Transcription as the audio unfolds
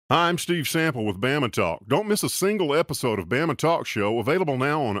Hi, I'm Steve Sample with Bama Talk. Don't miss a single episode of Bama Talk Show, available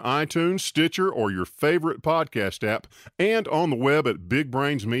now on iTunes, Stitcher, or your favorite podcast app, and on the web at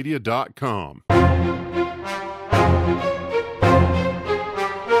bigbrainsmedia.com.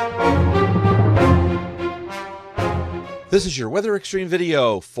 This is your Weather Xtreme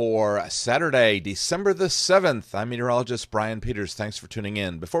video for Saturday, December the 7th. I'm meteorologist Brian Peters. Thanks for tuning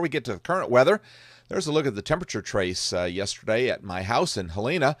in. Before we get to the current weather, there's a look at the temperature trace yesterday at my house in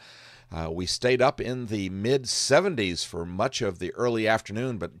Helena. We stayed up in the mid-70s for much of the early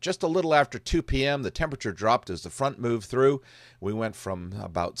afternoon, but just a little after 2 p.m., the temperature dropped as the front moved through. We went from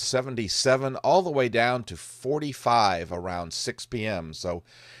about 77 all the way down to 45 around 6 p.m. So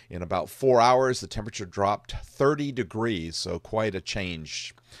in about 4 hours, the temperature dropped 30 degrees, so quite a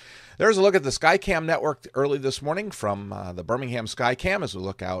change. There's a look at the Skycam network early this morning from the Birmingham Skycam as we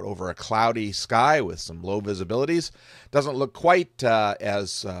look out over a cloudy sky with some low visibilities. Doesn't look quite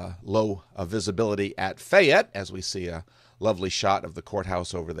as low a visibility at Fayette as we see a lovely shot of the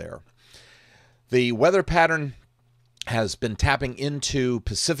courthouse over there. The weather pattern has been tapping into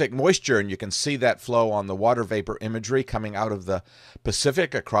Pacific moisture, and you can see that flow on the water vapor imagery coming out of the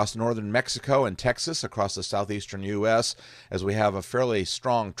Pacific across northern Mexico and Texas, across the southeastern U.S., as we have a fairly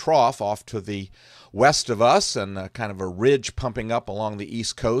strong trough off to the west of us and kind of a ridge pumping up along the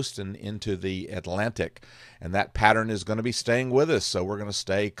east coast and into the Atlantic. And that pattern is going to be staying with us, so we're going to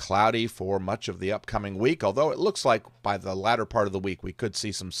stay cloudy for much of the upcoming week, although it looks like by the latter part of the week we could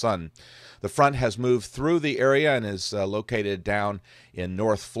see some sun. The front has moved through the area and is located down in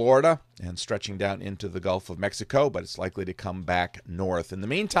North Florida and stretching down into the Gulf of Mexico, but it's likely to come back north. In the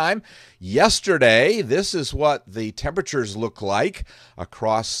meantime, yesterday, this is what the temperatures look like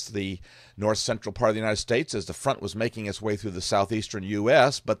across the north-central part of the United States as the front was making its way through the southeastern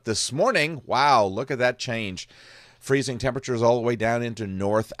U.S. But this morning, wow, look at that change. Freezing temperatures all the way down into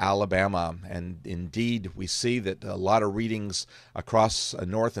North Alabama. And indeed, we see that a lot of readings across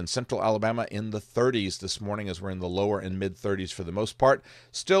North and Central Alabama in the 30s this morning, as we're in the lower and mid-30s for the most part.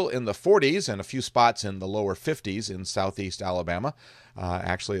 Still in the 40s and a few spots in the lower 50s in Southeast Alabama.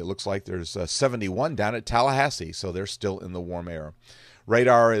 Actually, it looks like there's 71 down at Tallahassee, so they're still in the warm air.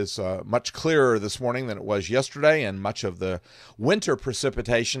 Radar is much clearer this morning than it was yesterday, and much of the winter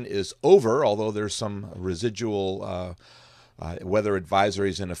precipitation is over, although there's some residual weather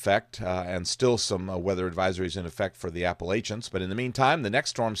advisories in effect, and still some weather advisories in effect for the Appalachians. But in the meantime, the next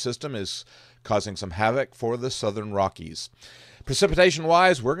storm system is causing some havoc for the southern Rockies.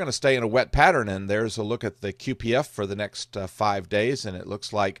 Precipitation-wise, we're going to stay in a wet pattern, and there's a look at the QPF for the next 5 days, and it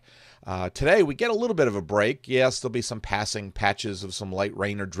looks like today we get a little bit of a break. Yes, there'll be some passing patches of some light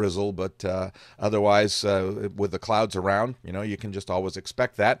rain or drizzle, but otherwise, with the clouds around, you can just always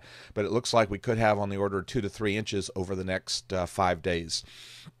expect that. But it looks like we could have on the order of 2 to 3 inches over the next 5 days.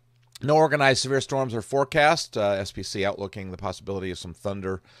 No organized severe storms are forecast. SPC outlooking the possibility of some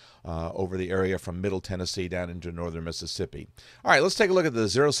thunder over the area from middle Tennessee down into northern Mississippi. All right, let's take a look at the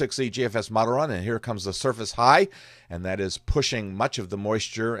 06Z GFS model run, and here comes the surface high, and that is pushing much of the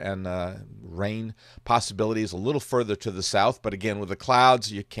moisture and rain possibilities a little further to the south. But again, with the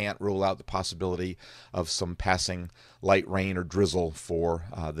clouds, you can't rule out the possibility of some passing light rain or drizzle for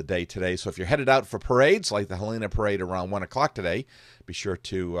the day today. So if you're headed out for parades, like the Helena parade around 1 o'clock today, be sure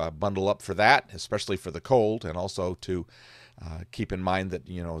to bundle up for that, especially for the cold, and also to keep in mind that,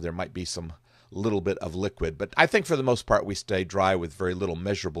 there might be some little bit of liquid. But I think for the most part, we stay dry with very little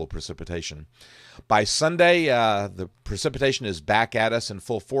measurable precipitation. By Sunday, the precipitation is back at us in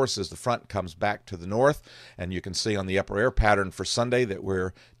full force as the front comes back to the north. And you can see on the upper air pattern for Sunday that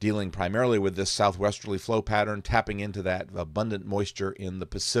we're dealing primarily with this southwesterly flow pattern, tapping into that abundant moisture in the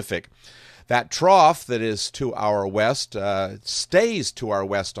Pacific. That trough that is to our west stays to our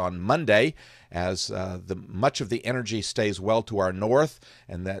west on Monday, as much of the energy stays well to our north,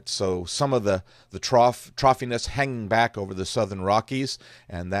 and so some of the troughiness hanging back over the southern Rockies,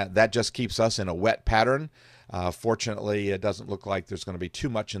 and that just keeps us in a wet pattern. Fortunately, it doesn't look like there's going to be too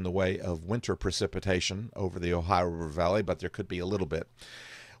much in the way of winter precipitation over the Ohio River Valley, but there could be a little bit.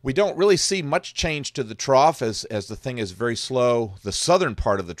 We don't really see much change to the trough as the thing is very slow. The southern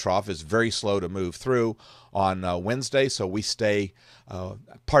part of the trough is very slow to move through on Wednesday, so we stay,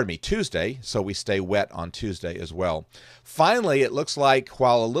 Tuesday, so we stay wet on Tuesday as well. Finally, it looks like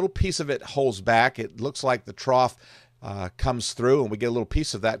while a little piece of it holds back, it looks like the trough comes through, and we get a little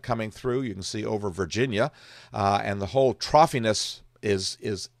piece of that coming through. You can see over Virginia, and the whole troughiness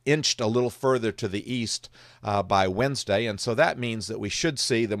is inched a little further to the east by Wednesday, and so that means that we should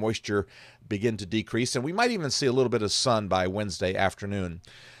see the moisture begin to decrease, and we might even see a little bit of sun by Wednesday afternoon.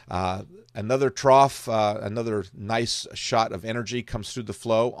 Another trough, another nice shot of energy comes through the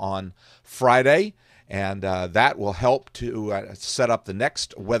flow on Friday, and that will help to set up the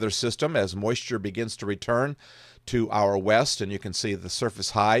next weather system as moisture begins to return to our west. And you can see the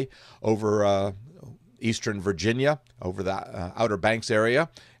surface high over eastern Virginia, over the Outer Banks area,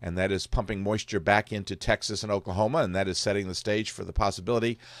 and that is pumping moisture back into Texas and Oklahoma, and that is setting the stage for the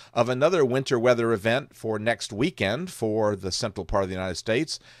possibility of another winter weather event for next weekend for the central part of the United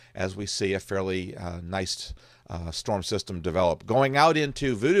States, as we see a fairly nice storm system develop. Going out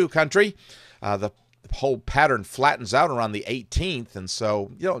into voodoo country, the whole pattern flattens out around the 18th, and so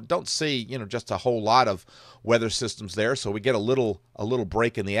don't see just a whole lot of weather systems there, so we get a little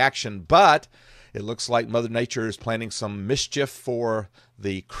break in the action. But it looks like Mother Nature is planning some mischief for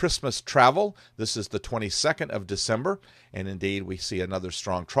the Christmas travel. This is the 22nd of December, and indeed we see another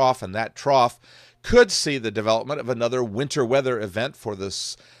strong trough, and that trough could see the development of another winter weather event for the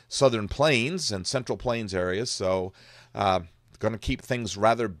southern plains and central plains areas. So going to keep things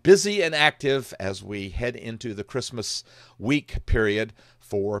rather busy and active as we head into the Christmas week period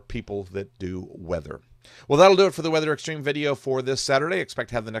for people that do weather. Well, that'll do it for the Weather Xtreme video for this Saturday. Expect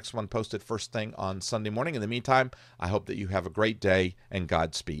to have the next one posted first thing on Sunday morning. In the meantime, I hope that you have a great day and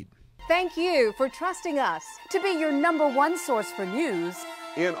Godspeed. Thank you for trusting us to be your #1 source for news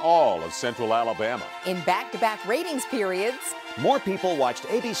in all of Central Alabama. in back-to-back ratings periods. More people watched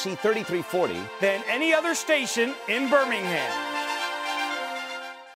ABC 3340 than any other station in Birmingham.